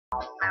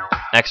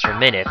extra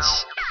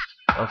minutes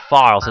of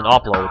files and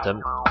upload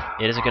them,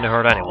 it isn't going to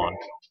hurt anyone.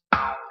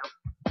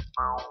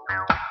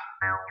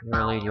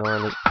 Your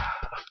lead.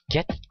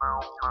 Get.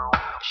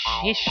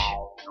 Sheesh.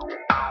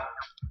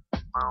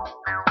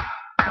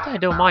 Not that I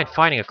don't mind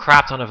fighting a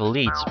crap ton of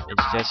elites,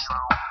 it's just.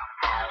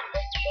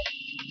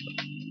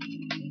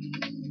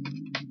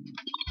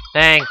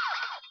 Dang.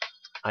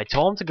 I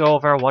told him to go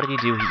over, what did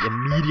he do? He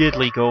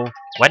immediately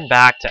went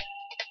back to...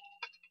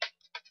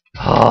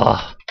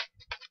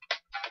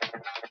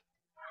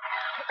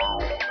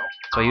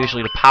 So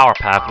usually the power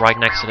path right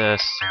next to the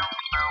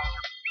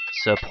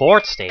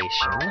support station.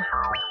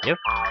 Yep.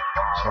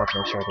 Just want to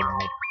make sure I didn't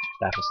make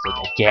that mistake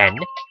again.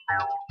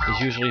 Is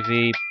usually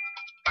the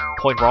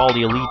point where all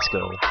the elites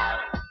go.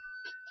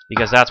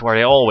 Because that's where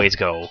they always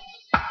go.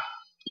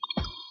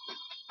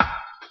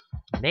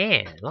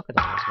 Man, look at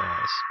those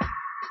guys.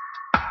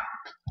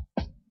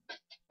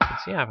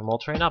 See, I have them all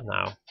trained up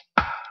now.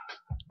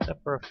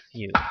 Except for a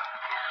few.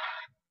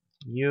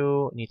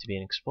 You need to be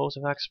an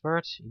explosive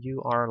expert.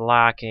 You are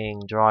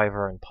lacking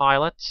driver and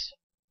pilot.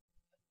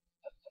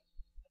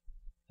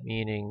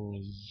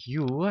 Meaning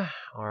you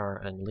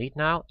are an elite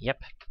now.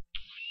 Yep.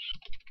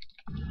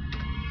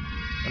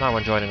 And I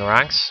want to join in the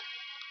ranks.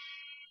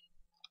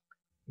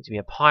 Need to be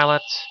a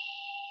pilot.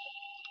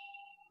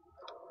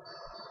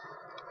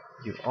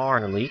 You are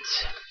an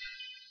elite.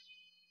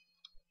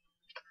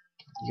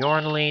 You're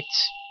an elite.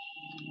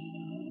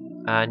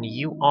 And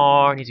you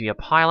need to be a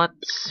pilot.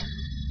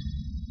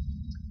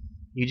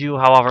 You do,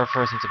 however,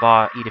 first need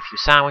to eat a few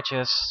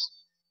sandwiches.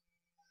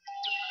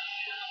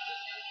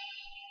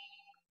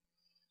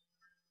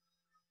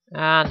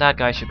 And that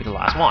guy should be the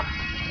last one.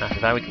 After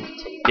that we can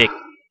continue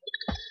digging.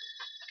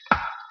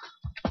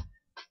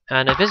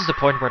 And if this is the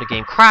point where the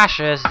game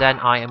crashes, then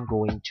I am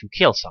going to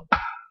kill someone.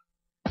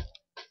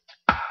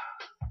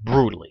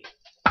 Brutally.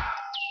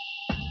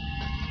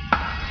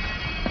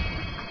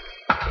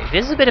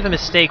 This is a bit of a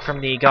mistake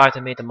from the guys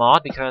that made the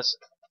mod, because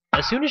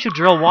as soon as you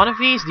drill one of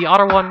these, the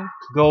other one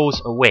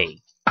goes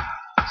away.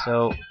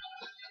 So,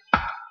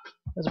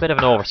 that's a bit of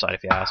an oversight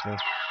if you ask me.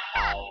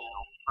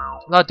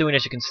 Without doing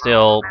this, you can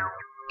still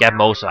get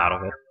most out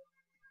of it.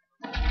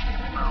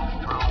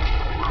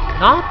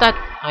 Not that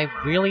I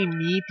really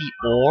need the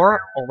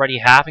ore, already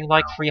having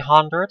like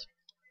 300,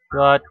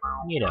 but,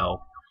 you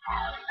know,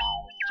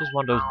 just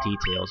one of those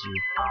details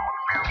you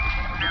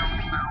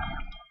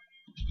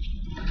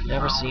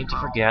never seem to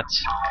forget.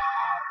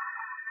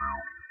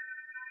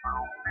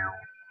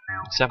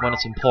 Except when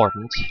it's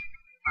important.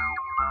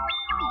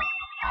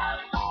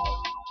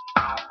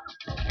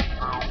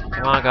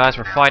 Come on guys,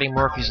 we're fighting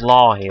Murphy's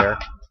Law here.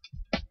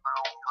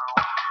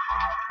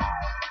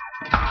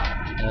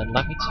 And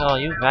let me tell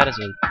you, that is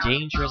a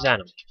dangerous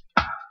enemy.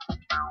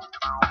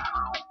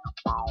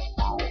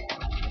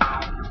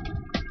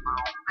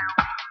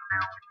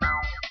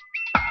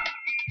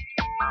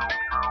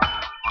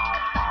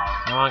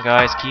 Come on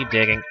guys, keep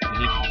digging. We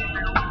need...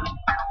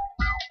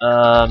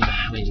 what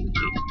do you need?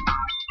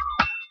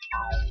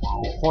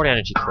 40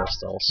 energy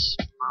crystals.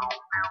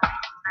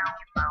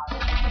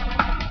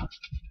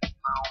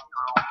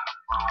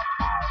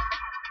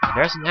 And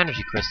there's an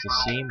energy crystal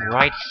seam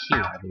right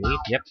here, I believe.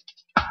 Yep.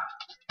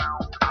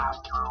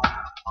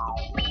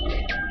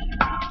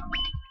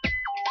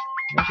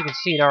 As you can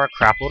see, there are a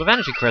crap load of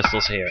energy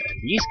crystals here,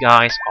 and these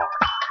guys are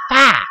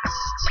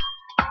fast!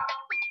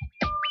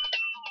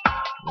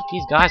 Look,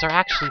 these guys are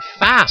actually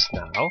fast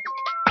now,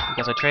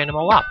 because I trained them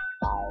all up.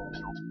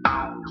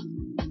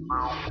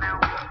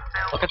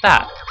 Look at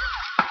that.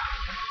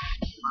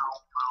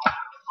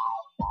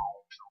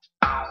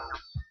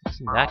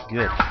 Isn't that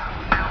good?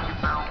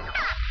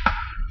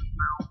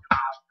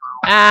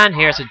 And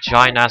here's a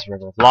giant-ass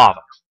river of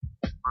lava.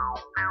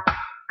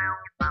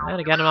 And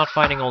again, I'm not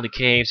finding all the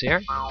caves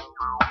here.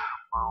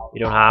 You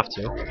don't have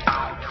to.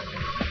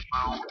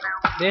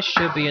 This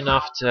should be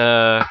enough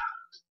to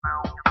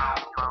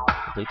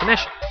complete the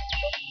mission.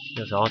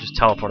 So I'll just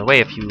teleport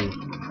away a few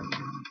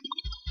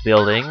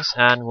buildings,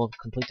 and we'll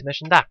complete the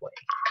mission that way.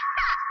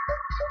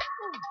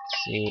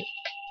 Let's see.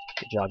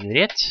 Good job, you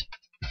idiot.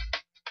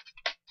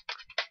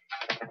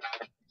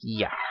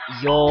 Yeah,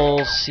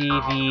 you'll see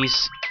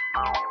these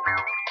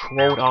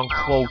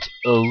quote-unquote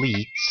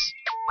elites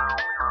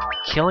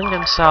killing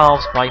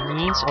themselves by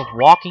means of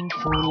walking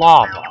through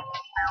lava.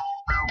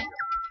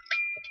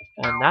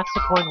 And that's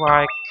the point where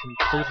I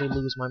completely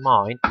lose my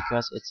mind,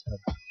 because it's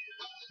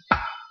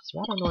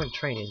rather annoying to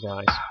train these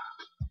guys.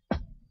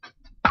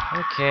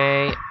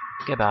 Okay,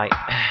 goodbye.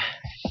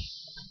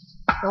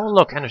 Oh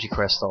look, energy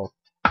crystal.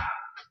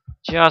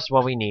 Just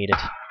what we needed.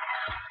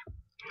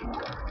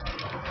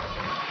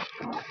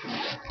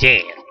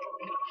 Damn.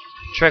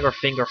 Trigger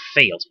finger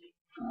failed me.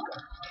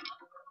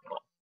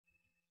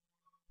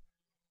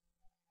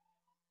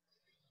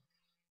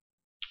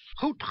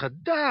 Goed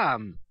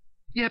gedaan!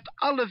 Je hebt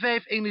alle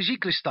 5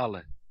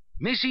 energiekristallen.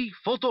 Missie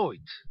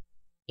voltooid.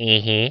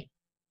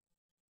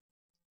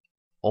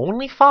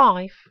 Only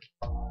 5?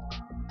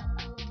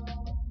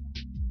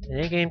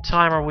 The in-game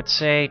timer would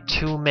say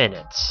 2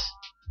 minutes.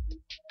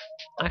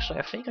 Actually,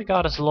 I think I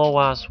got as low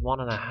as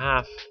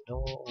 1.5,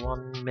 no,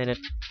 1 minute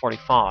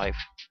 45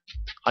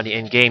 on the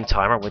in-game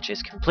timer, which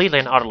is completely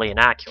and utterly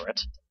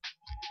inaccurate.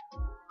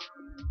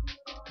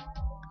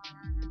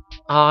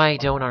 I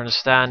don't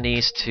understand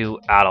these two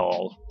at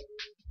all.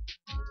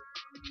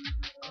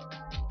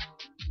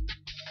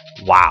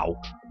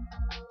 Wow.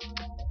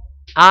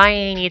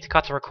 I need to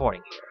cut the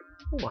recording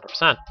here. Ooh,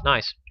 100%.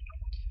 Nice.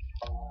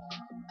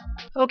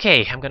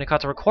 Okay, I'm gonna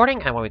cut the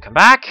recording, and when we come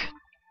back...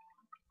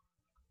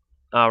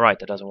 Alright,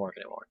 that doesn't work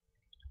anymore.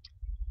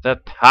 The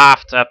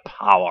path to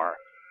power.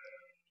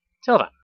 Till then.